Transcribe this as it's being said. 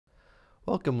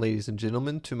Welcome, ladies and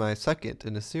gentlemen, to my second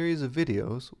in a series of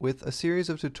videos with a series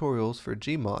of tutorials for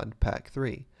GMOD PAC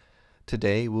 3.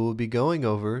 Today we will be going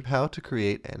over how to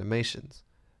create animations.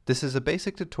 This is a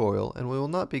basic tutorial and we will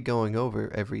not be going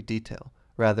over every detail,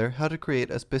 rather how to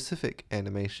create a specific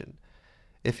animation.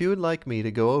 If you would like me to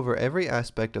go over every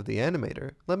aspect of the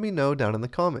animator, let me know down in the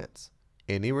comments.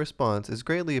 Any response is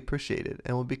greatly appreciated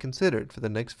and will be considered for the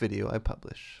next video I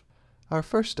publish. Our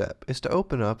first step is to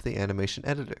open up the animation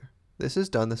editor. This is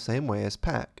done the same way as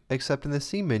PAC, except in the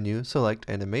C menu select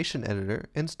Animation Editor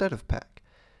instead of PAC.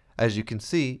 As you can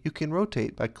see, you can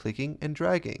rotate by clicking and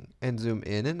dragging and zoom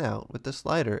in and out with the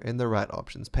slider in the right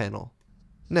options panel.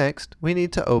 Next, we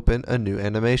need to open a new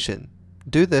animation.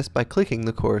 Do this by clicking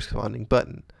the corresponding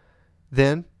button.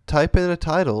 Then, type in a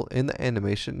title in the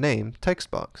animation name text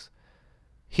box.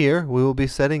 Here, we will be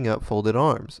setting up folded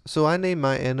arms, so I name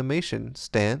my animation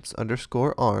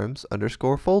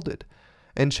stance_arms_folded.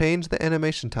 And change the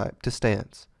animation type to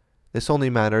stance. This only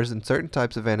matters in certain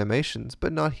types of animations,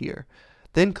 but not here.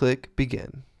 Then click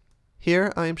Begin.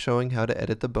 Here I am showing how to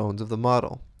edit the bones of the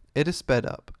model. It is sped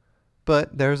up.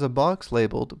 But there is a box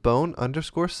labeled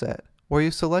Bone_Set where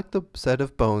you select the set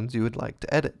of bones you would like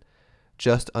to edit.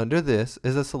 Just under this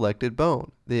is a selected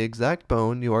bone, the exact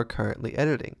bone you are currently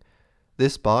editing.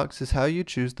 This box is how you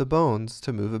choose the bones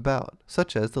to move about,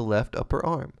 such as the left upper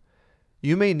arm.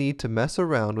 You may need to mess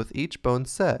around with each bone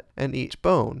set and each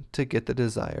bone to get the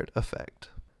desired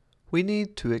effect. We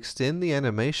need to extend the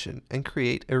animation and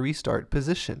create a restart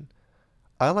position.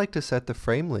 I like to set the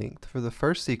frame length for the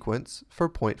first sequence for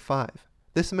 0.5.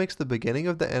 This makes the beginning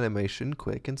of the animation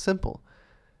quick and simple.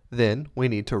 Then we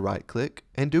need to right-click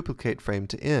and duplicate frame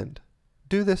to end.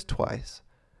 Do this twice.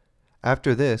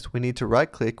 After this, we need to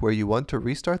right-click where you want to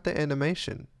restart the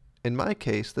animation, in my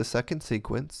case the second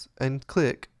sequence, and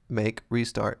click Make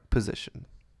Restart Position.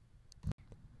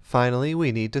 Finally,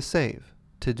 we need to save.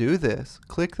 To do this,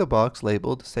 click the box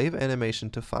labeled Save Animation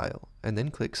to File, and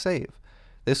then click Save.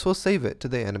 This will save it to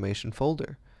the animation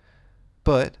folder.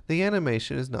 But the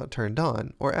animation is not turned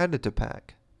on or added to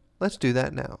PAC. Let's do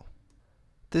that now.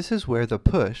 This is where the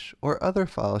push or other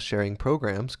file sharing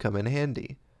programs come in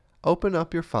handy. Open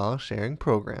up your file sharing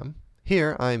program.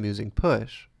 Here I am using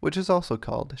Push, which is also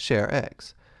called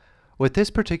ShareX. With this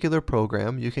particular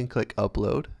program, you can click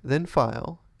Upload, then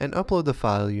File, and upload the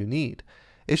file you need.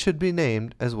 It should be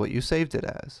named as what you saved it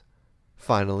as.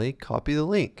 Finally, copy the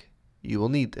link. You will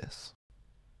need this.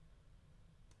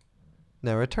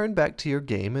 Now return back to your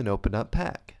game and open up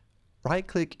PAC.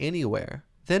 Right-click anywhere,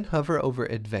 then hover over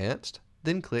Advanced,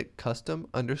 then click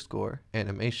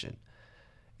Custom_Animation.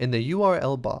 In the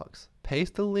URL box,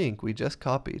 paste the link we just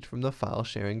copied from the file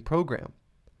sharing program.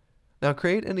 Now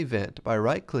create an event by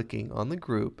right-clicking on the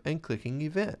group and clicking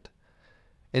Event.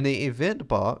 In the Event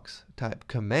box, type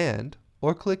Command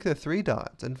or click the three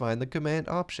dots and find the Command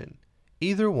option.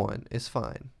 Either one is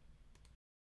fine.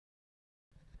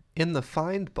 In the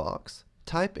Find box,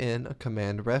 type in a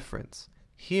command reference.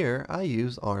 Here I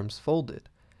use arms folded.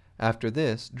 After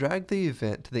this, drag the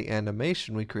event to the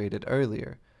animation we created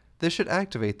earlier. This should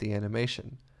activate the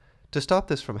animation. To stop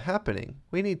this from happening,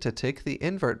 we need to tick the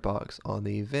invert box on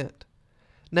the event.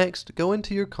 Next, go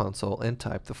into your console and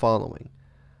type the following: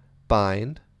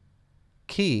 bind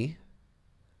key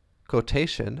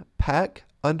quotation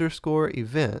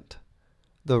PAC_event,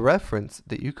 the reference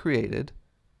that you created,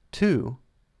 to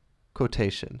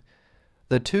quotation.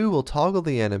 The to will toggle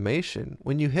the animation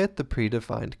when you hit the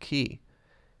predefined key.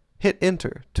 Hit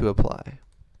enter to apply.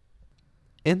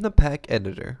 In the PAC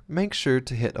editor, make sure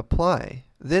to hit apply,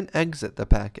 then exit the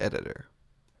PAC editor.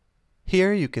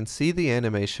 Here you can see the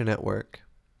animation at work.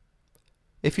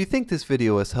 If you think this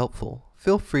video is helpful,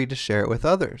 feel free to share it with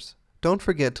others. Don't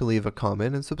forget to leave a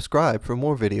comment and subscribe for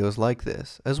more videos like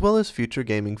this, as well as future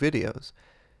gaming videos.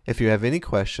 If you have any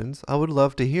questions, I would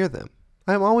love to hear them.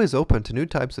 I am always open to new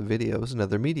types of videos and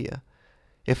other media.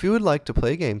 If you would like to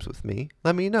play games with me,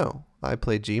 let me know. I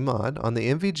play Gmod on the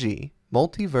MVG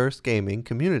multiverse-gaming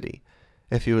community.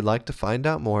 If you would like to find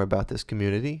out more about this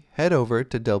community, head over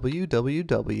to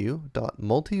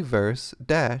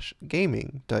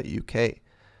www.multiverse-gaming.uk.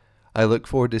 I look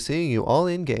forward to seeing you all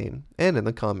in-game and in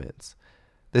the comments.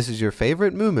 This is your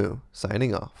favorite Moo Moo,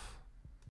 signing off.